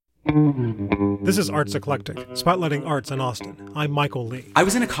This is Arts Eclectic, spotlighting arts in Austin. I'm Michael Lee. I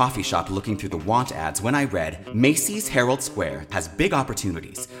was in a coffee shop looking through the want ads when I read Macy's Herald Square has big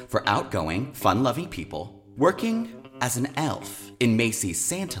opportunities for outgoing, fun-loving people working as an elf in Macy's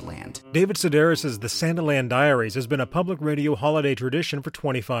Santaland. David Sedaris' The Santaland Diaries has been a public radio holiday tradition for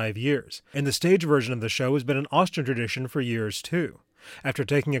 25 years, and the stage version of the show has been an Austin tradition for years too. After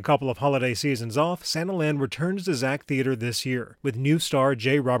taking a couple of holiday seasons off, Santaland returns to Zach Theater this year, with new star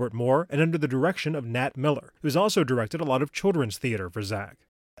J. Robert Moore and under the direction of Nat Miller, who's also directed a lot of children's theater for Zach.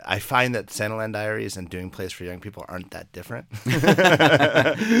 I find that Santaland Diaries and doing plays for young people aren't that different.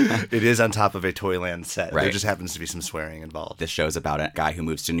 It is on top of a Toyland set. Right. There just happens to be some swearing involved. This show's about a guy who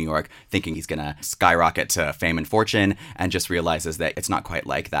moves to New York thinking he's going to skyrocket to fame and fortune and just realizes that it's not quite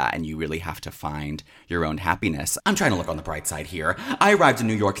like that and you really have to find your own happiness. I'm trying to look on the bright side here. I arrived in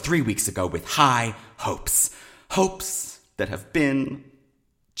New York 3 weeks ago with high hopes. Hopes that have been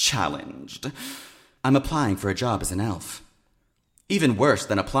challenged. I'm applying for a job as an elf. Even worse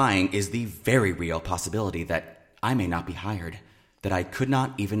than applying is the very real possibility that I may not be hired, that I could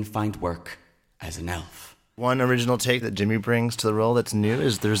not even find work as an elf. One original take that Jimmy brings to the role that's new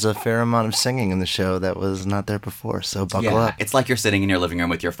is there's a fair amount of singing in the show that was not there before, so buckle up. It's like you're sitting in your living room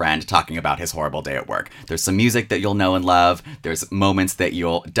with your friend talking about his horrible day at work. There's some music that you'll know and love. There's moments that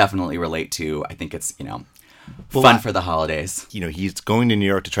you'll definitely relate to. I think it's, fun for the holidays. He's going to New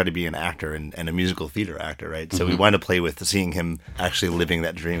York to try to be an actor and a musical theater actor, right? So we want to play with seeing him actually living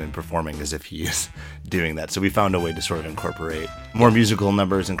that dream and performing as if he is doing that. So we found a way to sort of incorporate more musical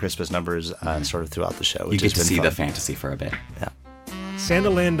numbers and Christmas numbers sort of throughout the show. You get to see the fantasy for a bit. Yeah.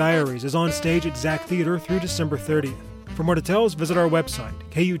 Santaland Diaries is on stage at Zach Theater through December 30th. For more details, visit our website,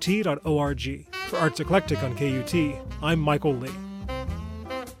 kut.org. For Arts Eclectic on KUT, I'm Michael Lee.